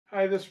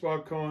Hi, this is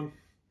Bob Cohen,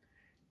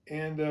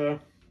 and I'm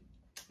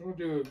going to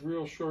do a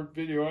real short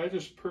video. I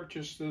just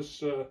purchased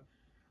this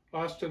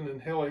Austin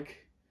Halleck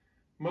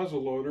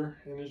Muzzleloader,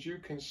 and as you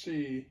can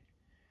see,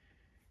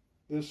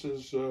 this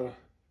is a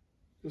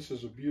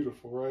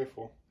beautiful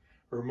rifle,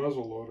 or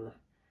muzzleloader.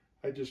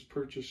 I just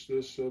purchased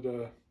this at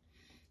a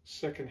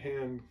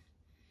secondhand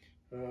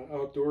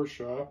outdoor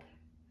shop,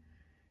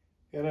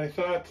 and I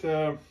thought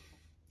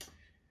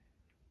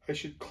I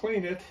should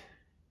clean it,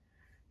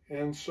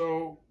 and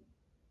so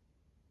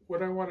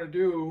what I want to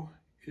do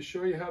is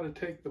show you how to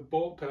take the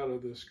bolt out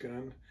of this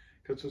gun,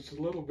 because it's a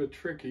little bit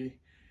tricky,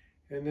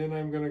 and then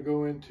I'm going to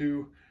go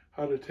into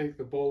how to take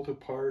the bolt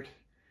apart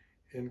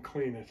and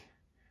clean it.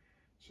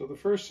 So the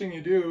first thing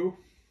you do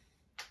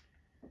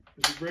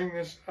is you bring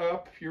this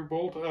up, your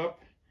bolt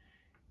up,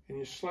 and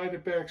you slide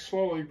it back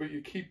slowly, but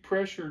you keep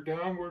pressure,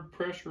 downward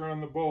pressure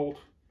on the bolt,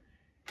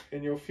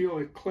 and you'll feel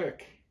it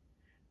click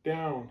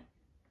down,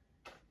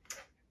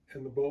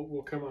 and the bolt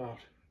will come out.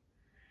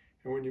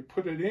 And when you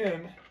put it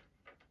in,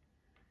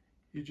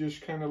 you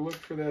just kind of look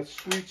for that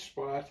sweet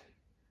spot,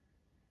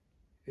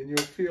 and you'll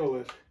feel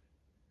it.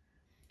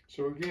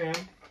 So again,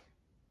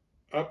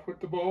 up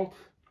with the bolt,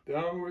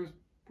 down with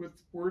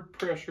word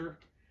pressure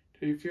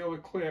till you feel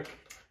it click,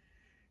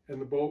 and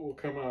the bolt will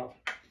come out.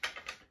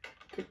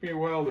 Took me a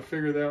while to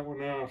figure that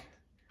one out.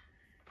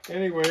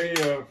 Anyway,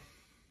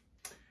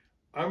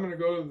 I'm going to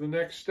go to the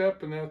next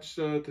step, and that's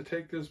to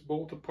take this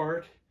bolt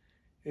apart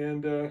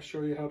and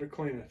show you how to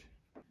clean it.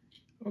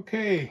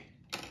 Okay,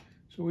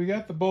 so we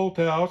got the bolt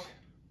out.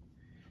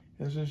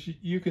 As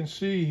you can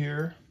see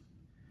here,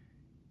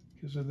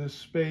 because of this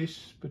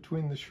space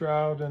between the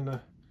shroud and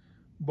the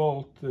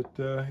bolt,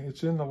 that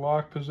it's in the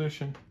lock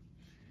position.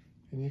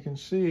 And you can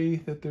see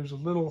that there's a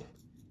little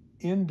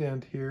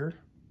indent here,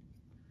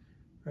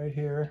 right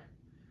here,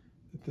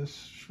 that this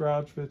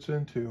shroud fits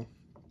into.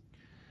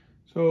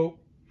 So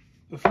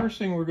the first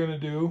thing we're going to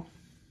do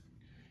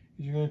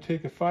is you're going to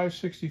take a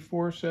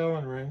 5/64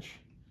 Allen wrench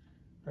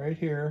right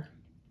here,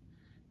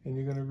 and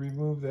you're going to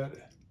remove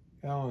that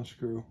Allen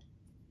screw.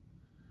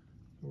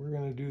 So we're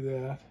going to do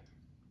that.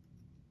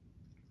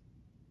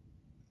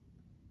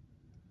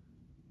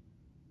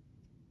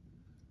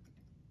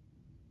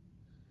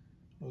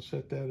 I'll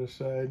set that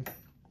aside.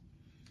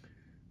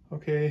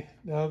 Okay,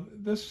 now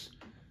this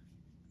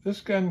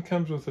gun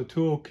comes with a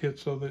tool kit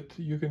so that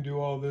you can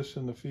do all this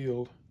in the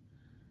field.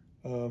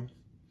 But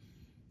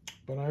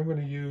I'm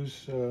going to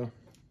use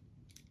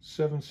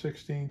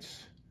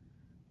 7/16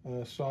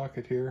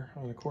 socket here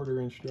on a 1/4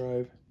 inch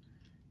drive.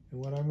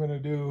 And what I'm going to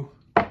do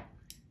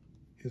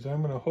is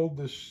I'm going to hold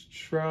this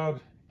shroud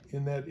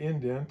in that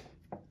indent,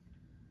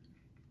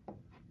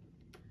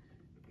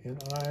 and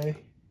I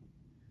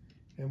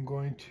am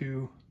going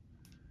to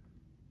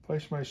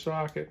place my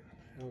socket,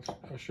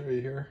 I'll show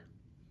you here,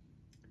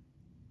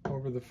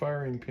 over the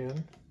firing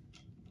pin,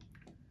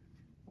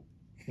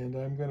 and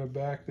I'm going to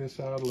back this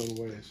out a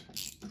little ways.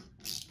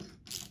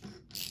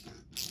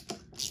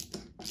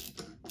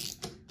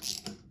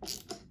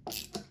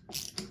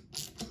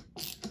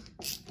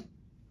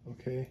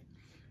 Okay,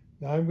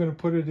 now I'm going to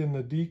put it in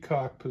the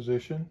decock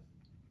position,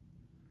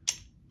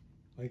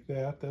 like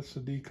that. That's the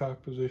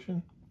decock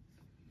position.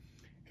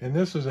 And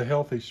this is a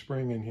healthy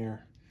spring in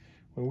here.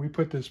 When we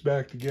put this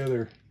back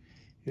together,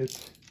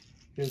 it's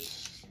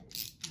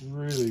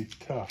really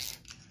tough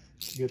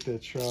to get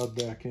that shroud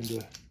back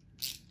into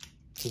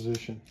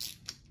position.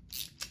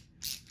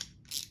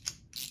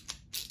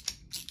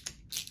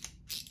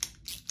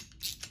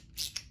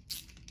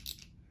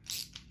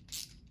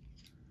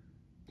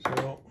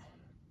 So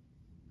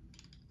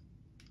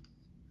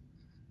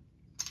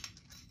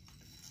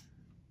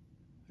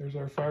there's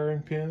our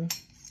firing pin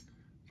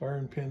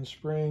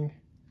spring,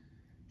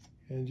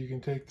 and you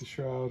can take the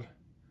shroud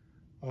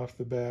off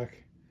the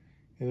back.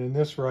 And in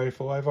this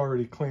rifle, I've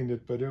already cleaned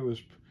it, but it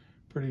was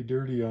pretty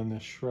dirty on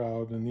this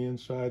shroud, and the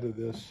inside of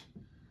this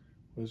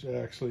was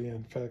actually,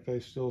 in fact, I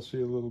still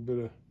see a little bit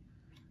of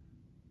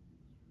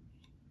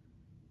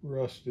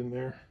rust in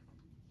there.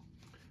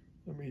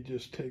 Let me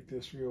just take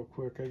this real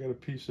quick. I got a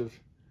piece of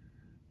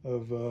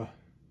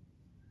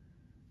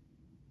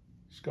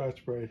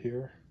Scotch-Brite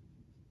here.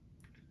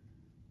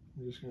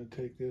 I'm just going to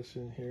take this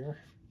in here,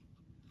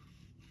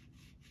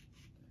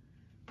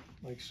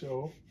 like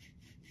so.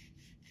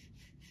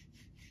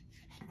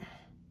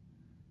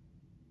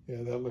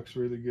 Yeah, that looks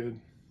really good.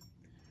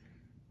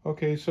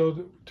 Okay,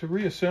 so to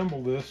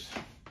reassemble this,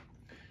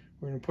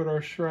 we're going to put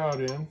our shroud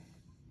in.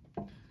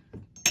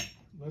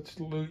 Let's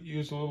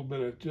use a little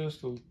bit of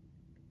just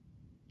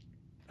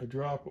a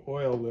drop of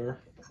oil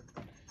there.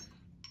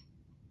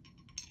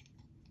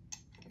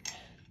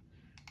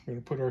 We're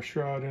going to put our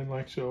shroud in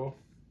like so.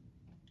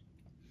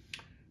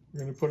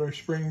 We're going to put our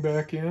spring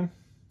back in,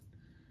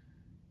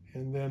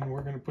 and then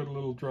we're going to put a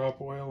little drop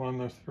of oil on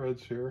the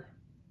threads here.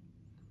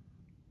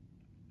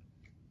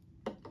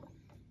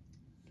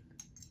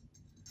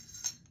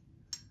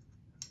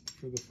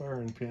 For the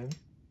firing pin.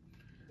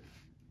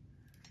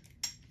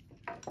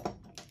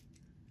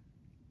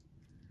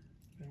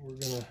 And we're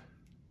going to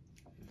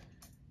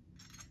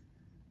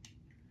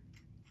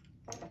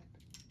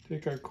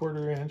take our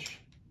 1/4 inch,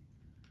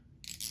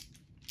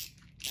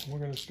 and we're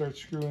going to start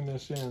screwing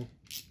this in.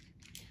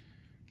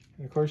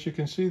 And of course you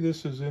can see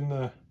this is in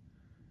the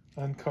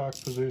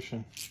uncocked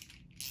position.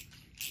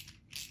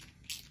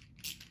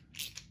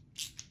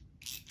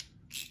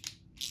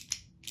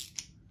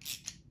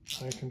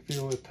 I can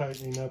feel it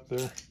tightening up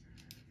there.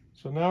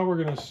 So now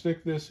we're going to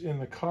stick this in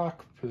the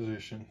cock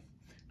position,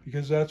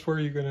 because that's where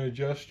you're going to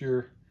adjust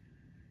your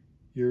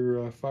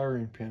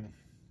firing pin.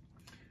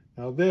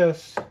 Now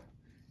this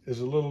is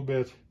a little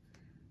bit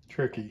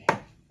tricky,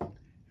 and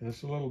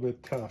it's a little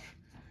bit tough.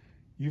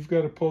 You've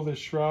got to pull this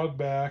shroud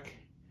back,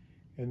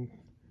 and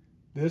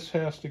this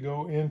has to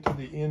go into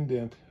the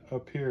indent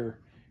up here,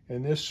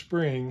 and this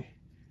spring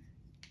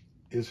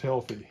is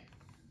healthy.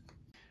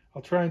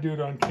 I'll try and do it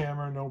on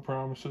camera, no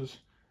promises,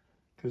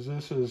 because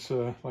this is,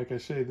 like I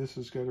say, this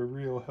has got a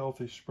real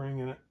healthy spring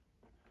in it.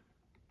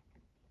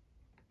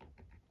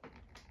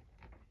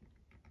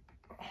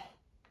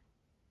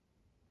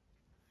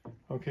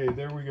 Okay,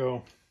 there we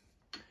go.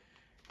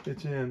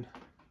 It's in.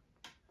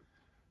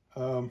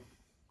 So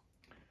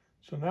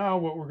now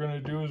what we're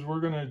going to do is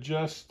we're going to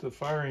adjust the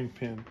firing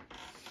pin.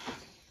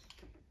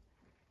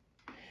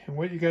 And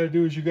what you got to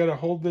do is you got to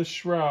hold this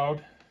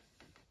shroud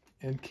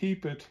and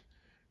keep it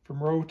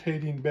from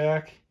rotating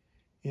back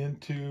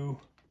into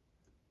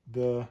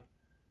the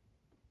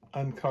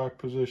uncocked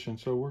position.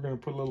 So we're going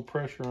to put a little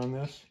pressure on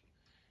this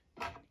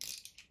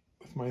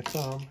with my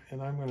thumb,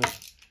 and I'm going to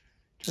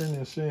turn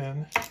this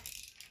in.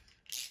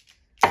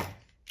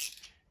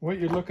 What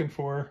you're looking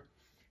for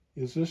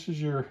is this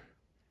is your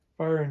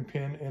firing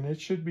pin, and it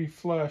should be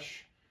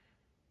flush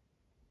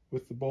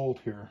with the bolt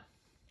here.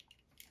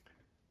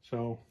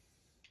 So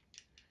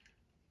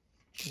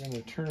I'm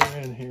going to turn her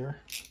in here.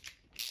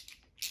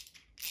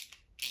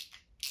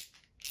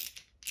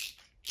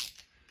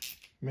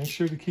 Make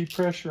sure to keep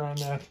pressure on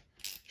that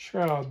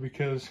shroud,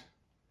 because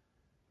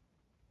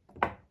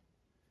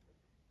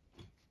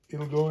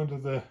it'll go into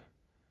the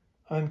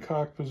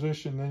uncocked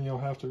position, then you'll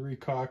have to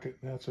recock it,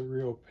 and that's a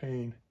real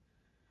pain.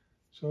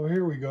 So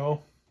here we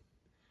go.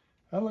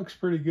 That looks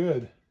pretty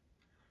good.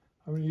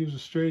 I'm going to use a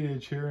straight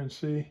edge here and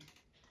see.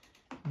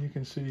 You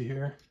can see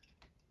here.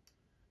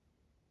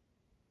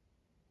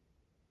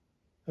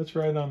 That's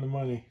right on the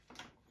money.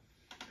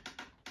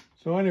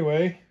 So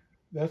anyway,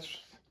 that's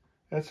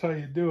how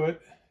you do it.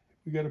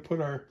 We got to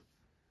put our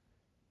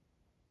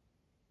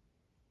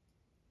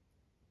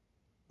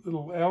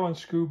little Allen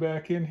screw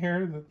back in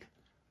here that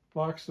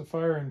locks the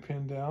firing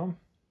pin down.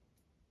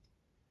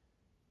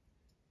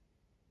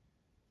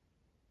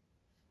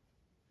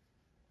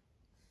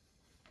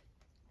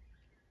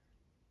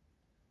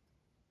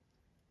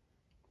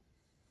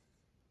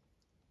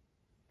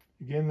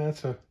 Again,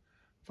 that's a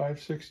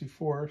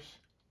 5/64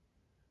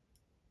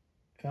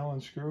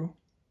 Allen screw,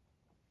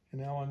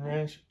 an Allen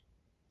wrench.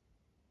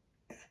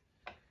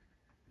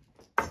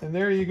 And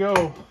there you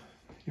go.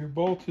 Your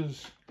bolt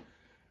is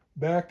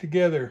back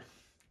together.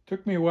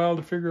 Took me a while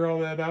to figure all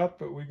that out,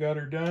 but we got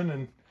her done,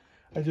 and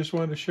I just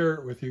wanted to share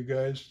it with you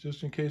guys,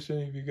 just in case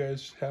any of you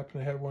guys happen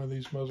to have one of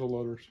these muzzle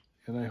loaders.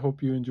 And I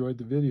hope you enjoyed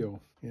the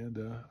video, and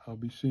I'll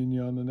be seeing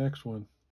you on the next one.